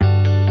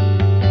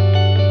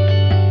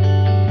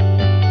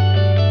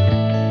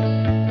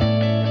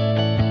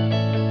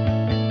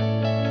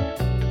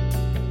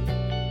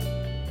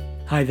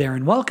Hi there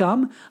and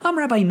welcome. I'm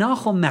Rabbi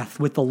Nachum Meth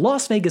with the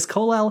Las Vegas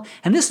Kollel,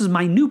 and this is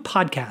my new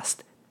podcast,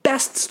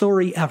 Best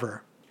Story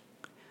Ever.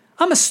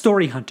 I'm a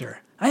story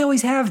hunter. I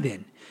always have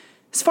been.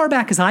 As far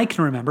back as I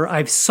can remember,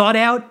 I've sought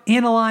out,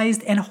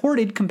 analyzed, and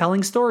hoarded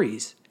compelling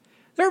stories.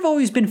 There have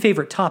always been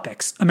favorite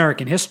topics: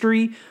 American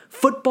history,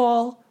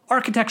 football,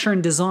 architecture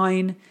and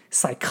design,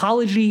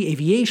 psychology,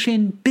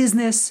 aviation,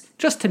 business,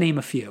 just to name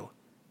a few.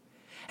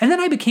 And then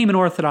I became an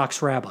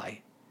Orthodox rabbi.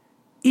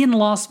 In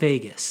Las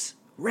Vegas.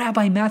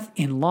 Rabbi Meth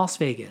in Las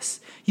Vegas.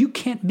 You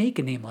can't make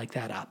a name like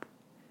that up.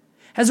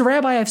 As a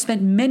rabbi, I've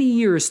spent many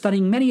years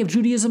studying many of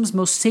Judaism's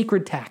most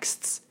sacred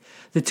texts: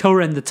 the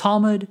Torah and the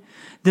Talmud,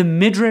 the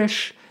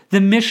Midrash,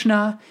 the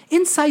Mishnah,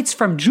 insights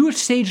from Jewish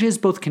sages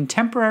both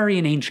contemporary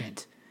and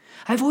ancient.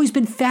 I've always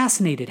been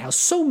fascinated how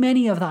so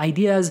many of the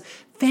ideas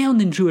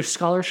found in Jewish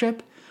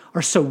scholarship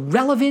are so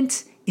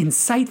relevant,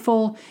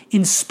 insightful,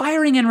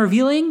 inspiring, and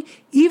revealing,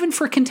 even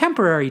for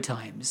contemporary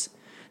times.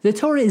 The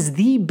Torah is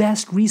the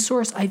best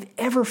resource I've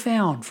ever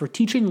found for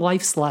teaching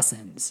life's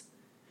lessons.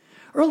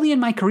 Early in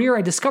my career,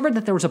 I discovered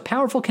that there was a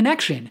powerful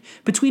connection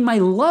between my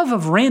love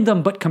of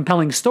random but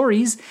compelling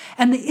stories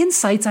and the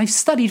insights I've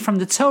studied from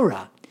the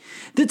Torah.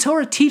 The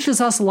Torah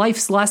teaches us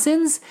life's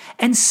lessons,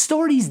 and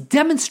stories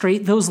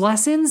demonstrate those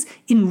lessons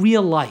in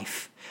real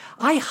life.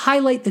 I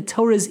highlight the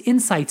Torah's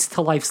insights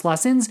to life's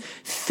lessons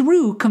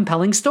through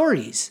compelling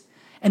stories.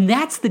 And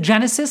that's the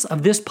genesis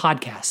of this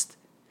podcast.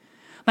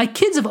 My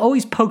kids have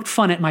always poked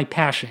fun at my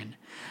passion.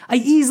 I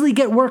easily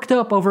get worked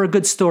up over a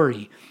good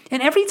story,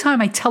 and every time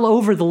I tell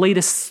over the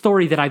latest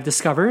story that I've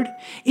discovered,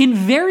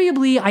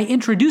 invariably I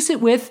introduce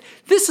it with,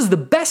 "This is the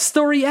best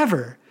story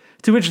ever,"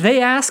 to which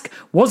they ask,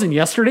 "Wasn't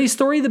yesterday's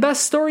story the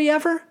best story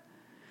ever?"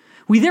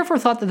 We therefore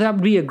thought that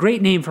would be a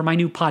great name for my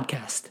new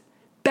podcast.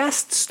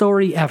 Best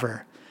Story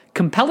Ever.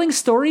 Compelling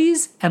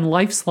stories and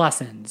life's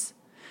lessons.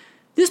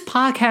 This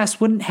podcast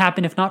wouldn't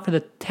happen if not for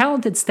the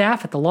talented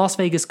staff at the Las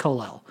Vegas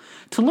Kollel.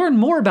 To learn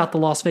more about the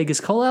Las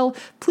Vegas Kollel,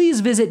 please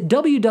visit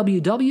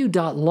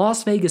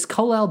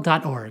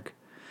www.lasvegaskollel.org.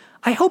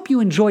 I hope you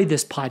enjoyed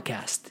this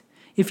podcast.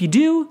 If you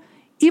do,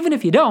 even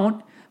if you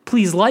don't,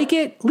 please like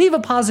it, leave a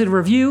positive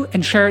review,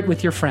 and share it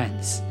with your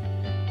friends.